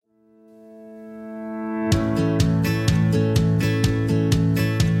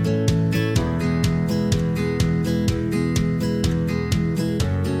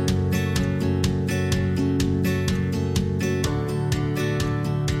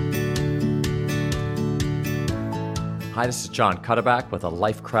Hi, this is John Cutterback with a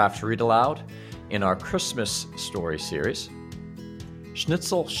Lifecraft Read Aloud in our Christmas story series,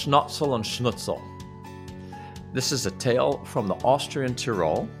 Schnitzel, Schnotzle, and Schnootzle. This is a tale from the Austrian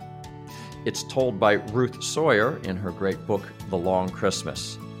Tyrol. It's told by Ruth Sawyer in her great book, The Long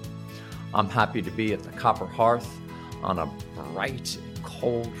Christmas. I'm happy to be at the Copper Hearth on a bright,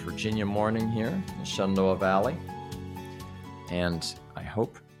 cold Virginia morning here in Shenandoah Valley, and I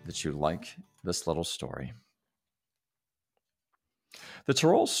hope that you like this little story. The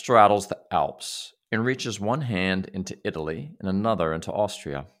Tyrol straddles the Alps and reaches one hand into Italy and another into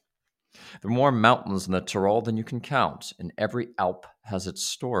Austria. There are more mountains in the Tyrol than you can count, and every Alp has its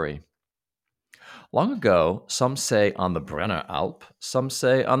story. Long ago, some say on the Brenner Alp, some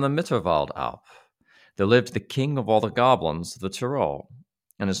say on the Mitterwald Alp, there lived the king of all the goblins of the Tyrol,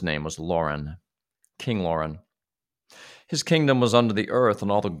 and his name was Loren, King Loren. His kingdom was under the earth,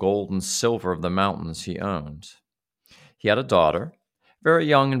 and all the gold and silver of the mountains he owned. He had a daughter, very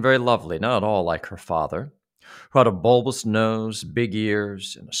young and very lovely, not at all like her father, who had a bulbous nose, big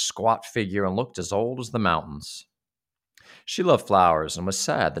ears, and a squat figure, and looked as old as the mountains. She loved flowers and was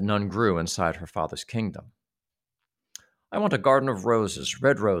sad that none grew inside her father's kingdom. I want a garden of roses,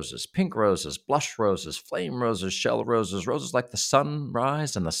 red roses, pink roses, blush roses, flame roses, shell roses, roses like the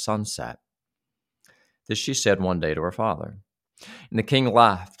sunrise and the sunset. This she said one day to her father. And the king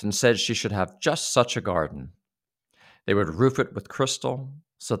laughed and said she should have just such a garden. They would roof it with crystal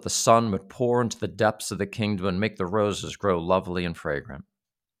so that the sun would pour into the depths of the kingdom and make the roses grow lovely and fragrant.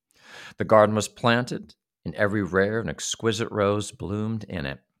 The garden was planted, and every rare and exquisite rose bloomed in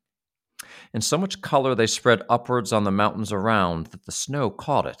it. In so much color they spread upwards on the mountains around that the snow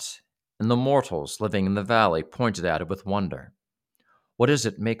caught it, and the mortals living in the valley pointed at it with wonder. What is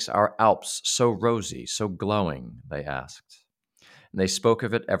it makes our Alps so rosy, so glowing? They asked. And they spoke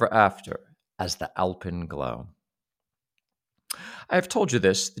of it ever after as the Alpine glow. I have told you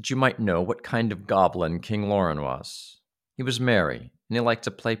this that you might know what kind of goblin King Loren was. He was merry, and he liked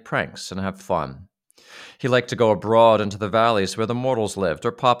to play pranks and have fun. He liked to go abroad into the valleys where the mortals lived,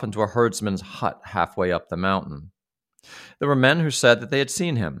 or pop into a herdsman's hut halfway up the mountain. There were men who said that they had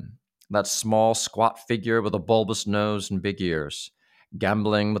seen him, that small, squat figure with a bulbous nose and big ears,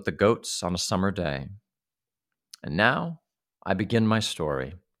 gambling with the goats on a summer day. And now I begin my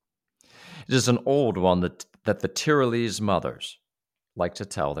story. It is an old one that the Tyrolese mothers like to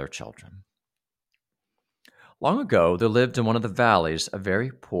tell their children. Long ago, there lived in one of the valleys a very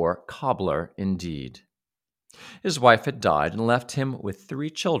poor cobbler indeed. His wife had died and left him with 3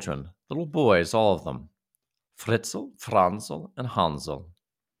 children, little boys, all of them, Fritzl, Franzl, and Hansl.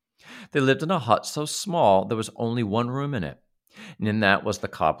 They lived in a hut so small there was only one room in it, and in that was the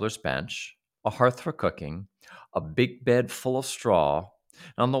cobbler's bench, a hearth for cooking, a big bed full of straw,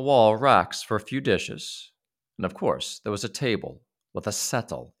 and on the wall racks for a few dishes, and of course there was a table with a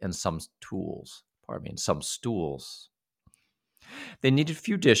settle and some stools. They needed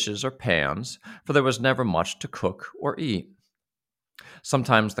few dishes or pans, for there was never much to cook or eat.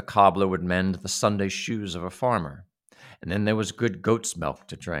 Sometimes the cobbler would mend the Sunday shoes of a farmer, and then there was good goat's milk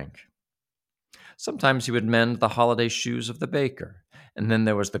to drink. Sometimes he would mend the holiday shoes of the baker, and then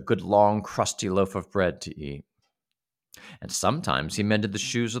there was the good long crusty loaf of bread to eat. And sometimes he mended the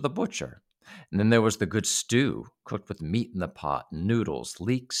shoes of the butcher, and then there was the good stew, cooked with meat in the pot, noodles,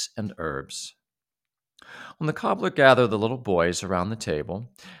 leeks, and herbs. When the cobbler gathered the little boys around the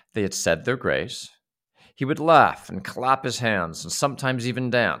table, they had said their grace. He would laugh and clap his hands, and sometimes even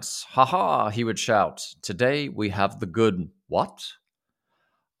dance. "Ha ha," he would shout, "today we have the good what?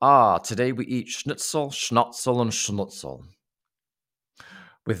 Ah, today we eat Schnitzel, Schnotzle, and Schnootzle."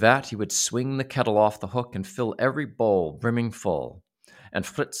 With that, he would swing the kettle off the hook and fill every bowl brimming full, and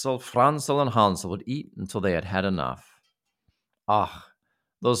Fritzl, Franzl, and Hansl would eat until they had had enough. Ah,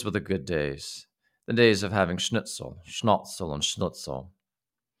 those were the good days, the days of having Schnitzel, Schnotzle, and Schnootzle.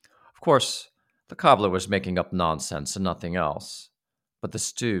 Of course, the cobbler was making up nonsense and nothing else, but the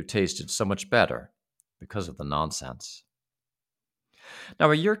stew tasted so much better because of the nonsense. Now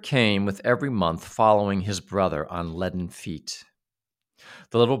a year came with every month following his brother on leaden feet.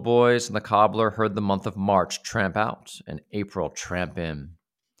 The little boys and the cobbler heard the month of March tramp out and April tramp in.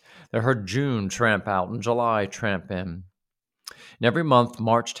 They heard June tramp out and July tramp in. And every month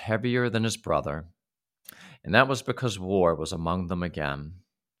marched heavier than his brother. And that was because war was among them again.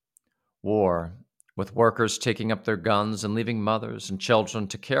 War, with workers taking up their guns and leaving mothers and children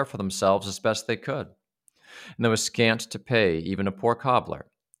to care for themselves as best they could. And there was scant to pay even a poor cobbler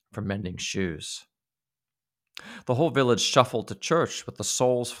for mending shoes. The whole village shuffled to church with the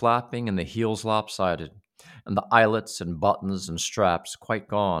soles flapping and the heels lopsided, and the eyelets and buttons and straps quite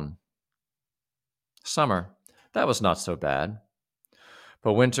gone. Summer, That was not so bad.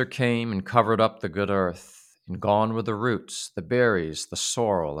 But winter came and covered up the good earth, and gone were the roots, the berries, the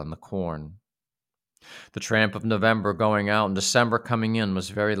sorrel, and the corn. The tramp of November going out and December coming in was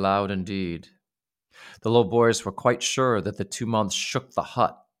very loud indeed. The little boys were quite sure that the 2 months shook the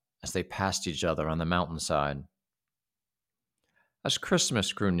hut as they passed each other on the mountainside. As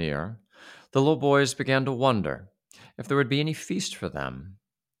Christmas grew near, the little boys began to wonder if there would be any feast for them,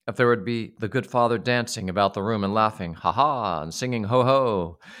 if there would be the good father dancing about the room and laughing, ha ha, and singing ho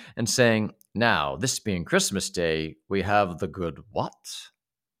ho, and saying, "Now, this being Christmas Day, we have the good what?"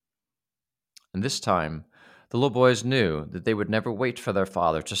 And this time, the little boys knew that they would never wait for their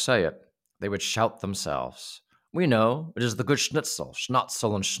father to say it. They would shout themselves. "We know, it is the good Schnitzel,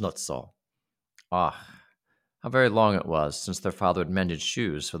 Schnotzle and Schnotzle." Ah, how very long it was since their father had mended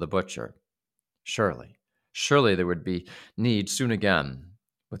shoes for the butcher. Surely, surely there would be need soon again,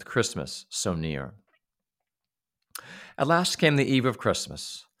 with Christmas so near. At last came the eve of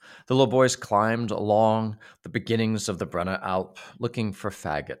Christmas. The little boys climbed along the beginnings of the Brenner Alp, looking for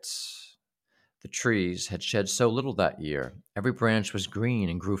faggots. The trees had shed so little that year. Every branch was green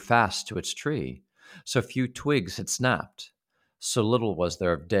and grew fast to its tree. So few twigs had snapped. So little was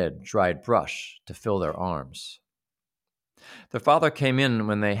there of dead, dried brush to fill their arms. Their father came in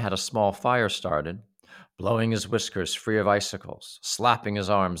when they had a small fire started, blowing his whiskers free of icicles, slapping his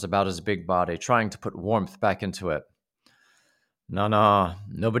arms about his big body, trying to put warmth back into it. No,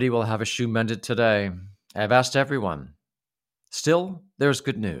 nobody will have a shoe mended today. I have asked everyone. Still, there's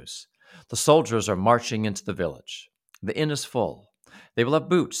good news. The soldiers are marching into the village. The inn is full. They will have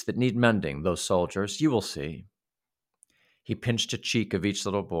boots that need mending, those soldiers. You will see. He pinched a cheek of each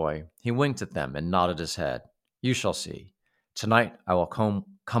little boy. He winked at them and nodded his head. You shall see. Tonight I will come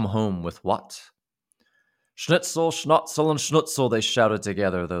home with what? Schnitzel, Schnotzle, and Schnootzle, they shouted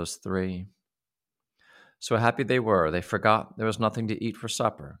together, those three. So happy they were, they forgot there was nothing to eat for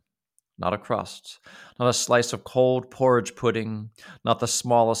supper. Not a crust, not a slice of cold porridge pudding, not the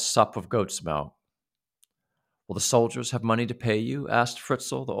smallest sup of goat's milk. Will the soldiers have money to pay you? Asked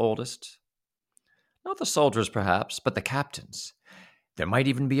Fritzl, the oldest. Not the soldiers, perhaps, but the captains. There might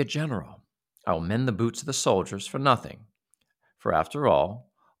even be a general. I will mend the boots of the soldiers for nothing. For after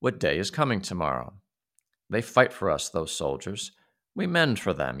all, what day is coming tomorrow? They fight for us, those soldiers. We mend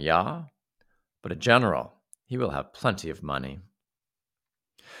for them, ja? But a general, he will have plenty of money.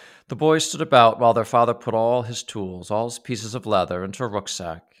 The boys stood about while their father put all his tools, all his pieces of leather, into a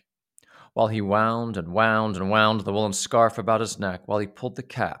rucksack, while he wound and wound and wound the woolen scarf about his neck, while he pulled the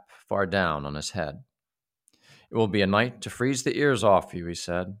cap far down on his head. It will be a night to freeze the ears off you, he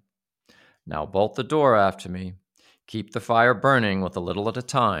said. Now bolt the door after me. Keep the fire burning with a little at a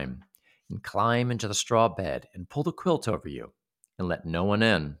time, and climb into the straw bed and pull the quilt over you, and let no one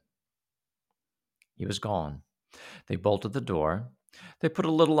in. He was gone. They bolted the door. They put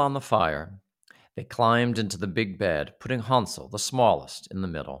a little on the fire. They climbed into the big bed, putting Hansel, the smallest, in the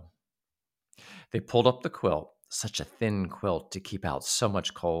middle. They pulled up the quilt, such a thin quilt to keep out so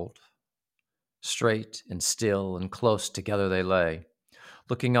much cold. Straight and still and close together they lay,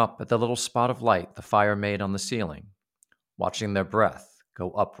 looking up at the little spot of light the fire made on the ceiling, watching their breath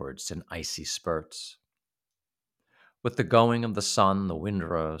go upwards in icy spurts. With the going of the sun, the wind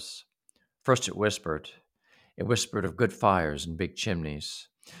rose. First it whispered. It whispered of good fires and big chimneys.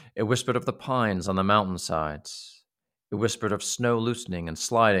 It whispered of the pines on the mountainsides. It whispered of snow loosening and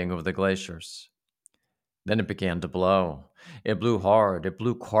sliding over the glaciers. Then it began to blow. It blew hard, it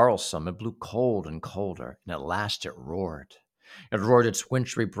blew quarrelsome, it blew cold and colder, and at last it roared. It roared its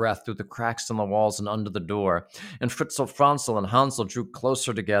wintry breath through the cracks in the walls and under the door, and Fritzl, Franzl, and Hansel drew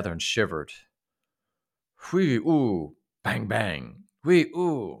closer together and shivered. Whee-oo, bang, bang.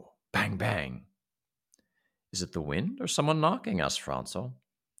 Whee-oo, bang, bang. Is it the wind or someone knocking? Asked Franzl.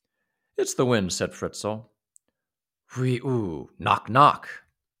 It's the wind, said Fritzl. Whee-oo, knock, knock.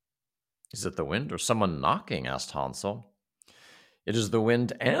 Is it the wind or someone knocking? Asked Hansel. It is the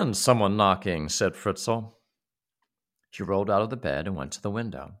wind and someone knocking, said Fritzl. He rolled out of the bed and went to the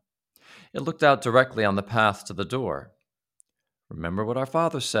window. It looked out directly on the path to the door. Remember what our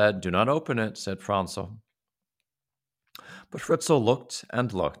father said. Do not open it, said Franzl. But Fritzl looked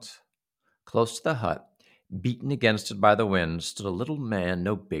and looked. Close to the hut, beaten against it by the wind, stood a little man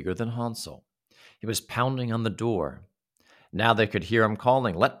no bigger than Hansel. He was pounding on the door. Now they could hear him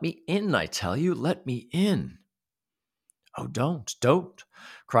calling, "Let me in, I tell you, let me in." "Oh, don't,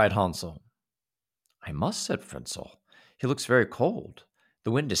 cried Hansel. "I must," said Fritzl. "He looks very cold.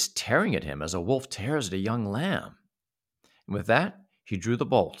 The wind is tearing at him as a wolf tears at a young lamb." And with that, he drew the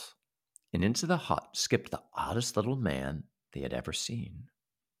bolt, and into the hut skipped the oddest little man they had ever seen.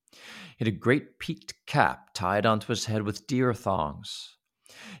 He had a great peaked cap tied onto his head with deer thongs.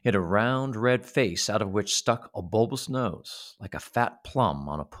 He had a round red face out of which stuck a bulbous nose, like a fat plum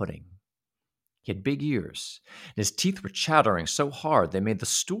on a pudding. He had big ears, and his teeth were chattering so hard they made the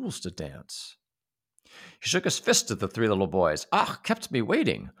stools to dance. He shook his fist at the three little boys. Ah, kept me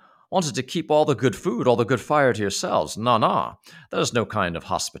waiting. Wanted to keep all the good food, all the good fire to yourselves. Na, that is no kind of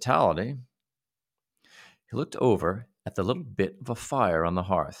hospitality. He looked over at the little bit of a fire on the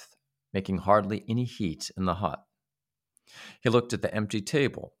hearth, making hardly any heat in the hut. He looked at the empty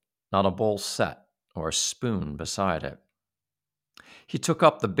table, not a bowl set or a spoon beside it. He took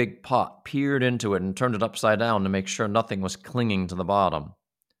up the big pot, peered into it, and turned it upside down to make sure nothing was clinging to the bottom.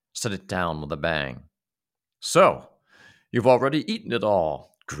 Set it down with a bang. So, you've already eaten it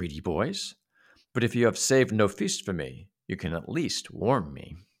all, greedy boys. But if you have saved no feast for me, you can at least warm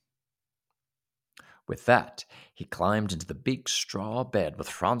me. With that, he climbed into the big straw bed with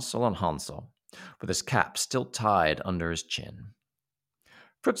Schnotzle and Hansel, with his cap still tied under his chin.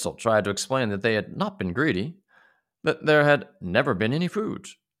 Fritzl tried to explain that they had not been greedy, that there had never been any food,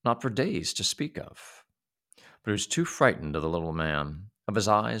 not for days to speak of. But he was too frightened of the little man, of his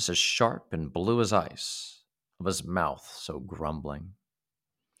eyes as sharp and blue as ice, of his mouth so grumbling.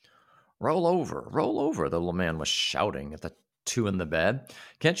 Roll over, the little man was shouting at the two in the bed.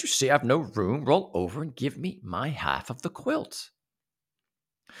 Can't you see I've no room? Roll over and give me my half of the quilt.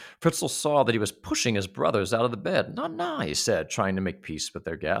 Fritzl saw that he was pushing his brothers out of the bed. Na, he said, trying to make peace with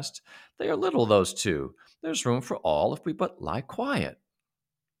their guest. They are little, those two. There's room for all if we but lie quiet.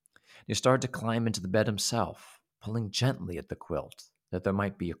 He started to climb into the bed himself, pulling gently at the quilt, that there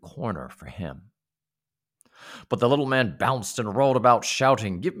might be a corner for him. But the little man bounced and rolled about,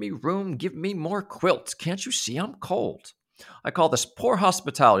 shouting, Give me room, give me more quilt. Can't you see I'm cold? I call this poor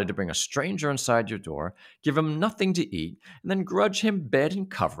hospitality to bring a stranger inside your door, give him nothing to eat, and then grudge him bed and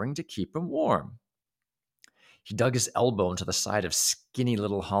covering to keep him warm. He dug his elbow into the side of skinny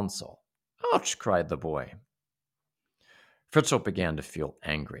little Hansel. Ouch, cried the boy. Fritzl began to feel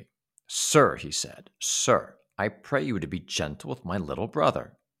angry. Sir, he said, Sir, I pray you to be gentle with my little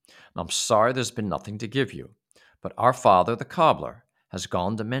brother. I'm sorry there's been nothing to give you, but our father, the cobbler, has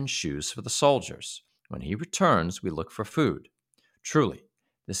gone to mend shoes for the soldiers. When he returns, we look for food. Truly,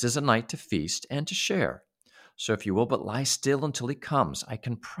 this is a night to feast and to share. So if you will but lie still until he comes, I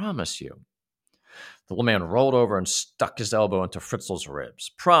can promise you. The little man rolled over and stuck his elbow into Fritzl's ribs.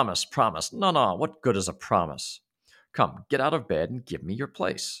 Promise. No, what good is a promise? Come, get out of bed and give me your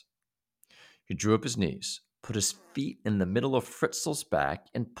place. He drew up his knees, put his feet in the middle of Fritzl's back,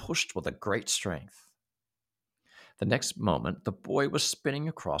 and pushed with a great strength. The next moment, the boy was spinning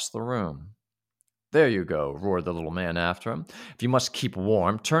across the room. There you go, roared the little man after him. If you must keep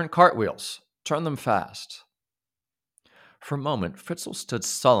warm, turn cartwheels. Turn them fast. For a moment, Fritzl stood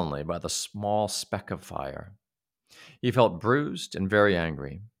sullenly by the small speck of fire. He felt bruised and very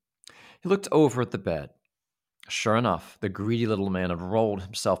angry. He looked over at the bed. Sure enough, the greedy little man had rolled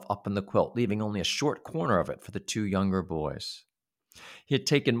himself up in the quilt, leaving only a short corner of it for the two younger boys. He had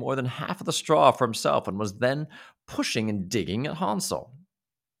taken more than half of the straw for himself and was then pushing and digging at Hansel.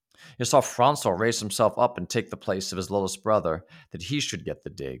 He saw Franzl raise himself up and take the place of his littlest brother, that he should get the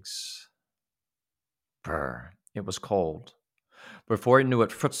digs. Brr, it was cold. Before he knew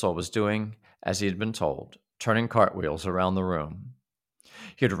it, Fritzl was doing as he had been told, turning cartwheels around the room.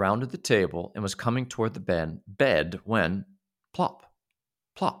 He had rounded the table and was coming toward the bed when, plop,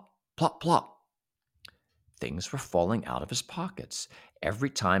 plop, plop, plop. Things were falling out of his pockets every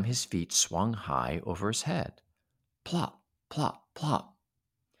time his feet swung high over his head. Plop, plop, plop.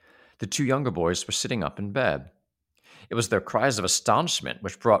 The two younger boys were sitting up in bed. It was their cries of astonishment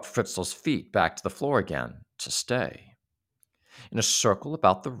which brought Fritzl's feet back to the floor again, to stay. In a circle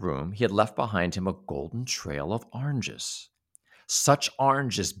about the room, he had left behind him a golden trail of oranges. Such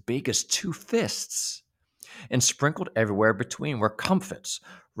oranges big as 2 fists. And sprinkled everywhere between were comfits,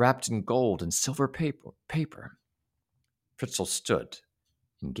 wrapped in gold and silver paper. Fritzl stood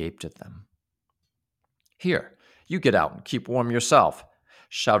and gaped at them. Here, you get out and keep warm yourself,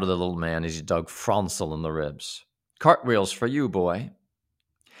 shouted the little man as he dug Franzl in the ribs. Cartwheels for you, boy.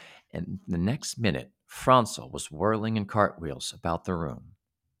 And the next minute, Franzl was whirling in cartwheels about the room.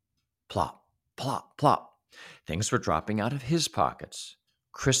 Plop, plop, plop. Things were dropping out of his pockets.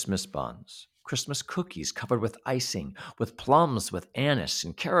 Christmas buns, Christmas cookies covered with icing, with plums, with anise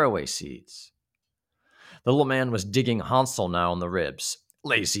and caraway seeds. The little man was digging Hansel now in the ribs.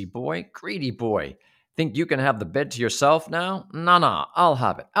 Lazy boy, greedy boy. Think you can have the bed to yourself now? Na, I'll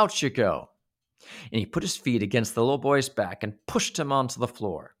have it. Out you go. And he put his feet against the little boy's back and pushed him onto the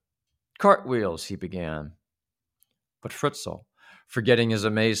floor. Cartwheels, he began. But Fritzl forgetting his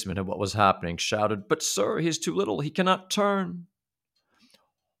amazement at what was happening, shouted, "But sir, he's too little. He cannot turn."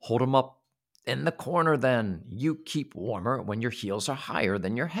 "Hold him up in the corner then. You keep warmer when your heels are higher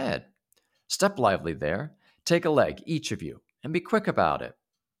than your head. Step lively there. Take a leg, each of you, and be quick about it."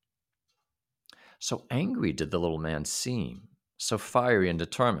 So angry did the little man seem, so fiery and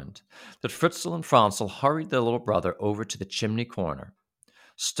determined, that Fritzl and Franzl hurried their little brother over to the chimney corner,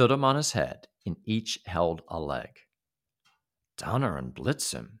 stood him on his head, and each held a leg. Donner and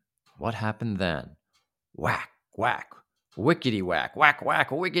Blitzen! What happened then? Whack, whack, wickety whack, whack, whack,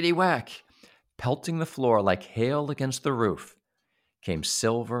 wickety whack! Pelting the floor like hail against the roof, came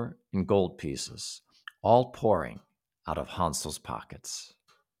silver and gold pieces, all pouring out of Hansel's pockets.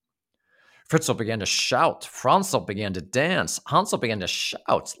 Fritzl began to shout. Franzl began to dance. Hansel began to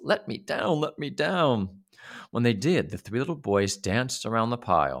shout, "Let me down, let me down." When they did, the three little boys danced around the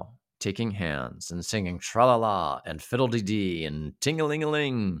pile, taking hands and singing tra-la-la and fiddle-dee-dee and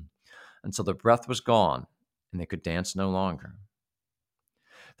ting-a-ling-a-ling until the breath was gone and they could dance no longer.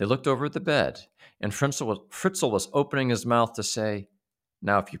 They looked over at the bed, and Fritzl was opening his mouth to say,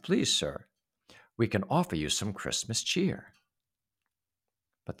 "Now, if you please, sir, we can offer you some Christmas cheer."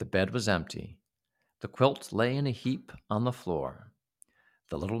 But the bed was empty. The quilt lay in a heap on the floor.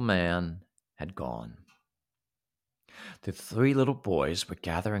 The little man had gone. The three little boys were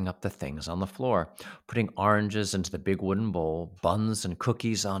gathering up the things on the floor, putting oranges into the big wooden bowl, buns and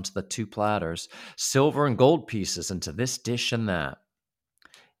cookies onto the two platters, silver and gold pieces into this dish and that.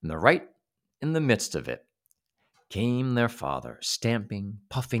 And right in the midst of it came their father, stamping,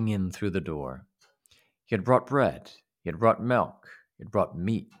 puffing in through the door. He had brought bread, he had brought milk, he had brought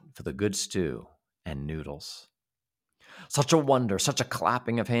meat for the good stew and noodles. Such a wonder, such a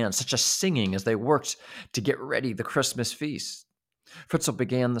clapping of hands, such a singing as they worked to get ready the Christmas feast. Fritzl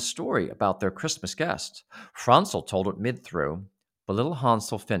began the story about their Christmas guest. Franzl told it mid-through, but little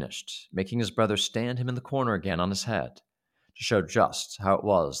Hansel finished, making his brother stand him in the corner again on his head, to show just how it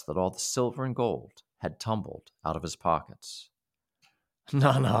was that all the silver and gold had tumbled out of his pockets.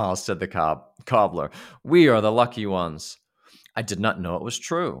 "No, no," said the cobbler, "we are the lucky ones. I did not know it was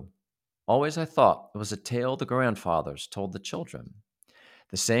true. Always I thought it was a tale the grandfathers told the children.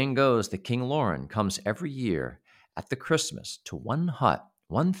 The saying goes that King Lauren comes every year at the Christmas to one hut,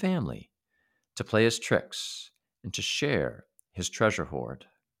 one family, to play his tricks and to share his treasure hoard."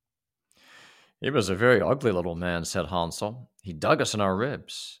 "He was a very ugly little man," said Hansel. "He dug us in our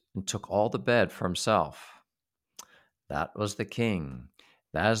ribs and took all the bed for himself." "That was the king.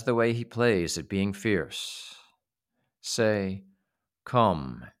 That is the way he plays at being fierce. Say,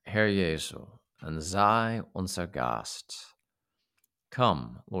 'Komm, Herr Jesu, and sei unser Gast.'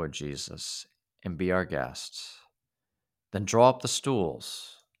 Come, Lord Jesus, and be our guest. Then draw up the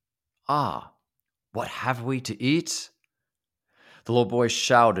stools. Ah, what have we to eat?" The little boys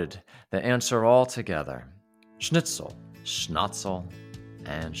shouted the answer all together: Schnitzel, Schnotzle,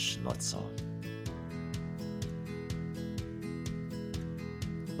 and Schnootzle.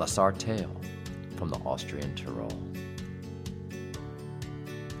 Thus our tale from the Austrian Tyrol.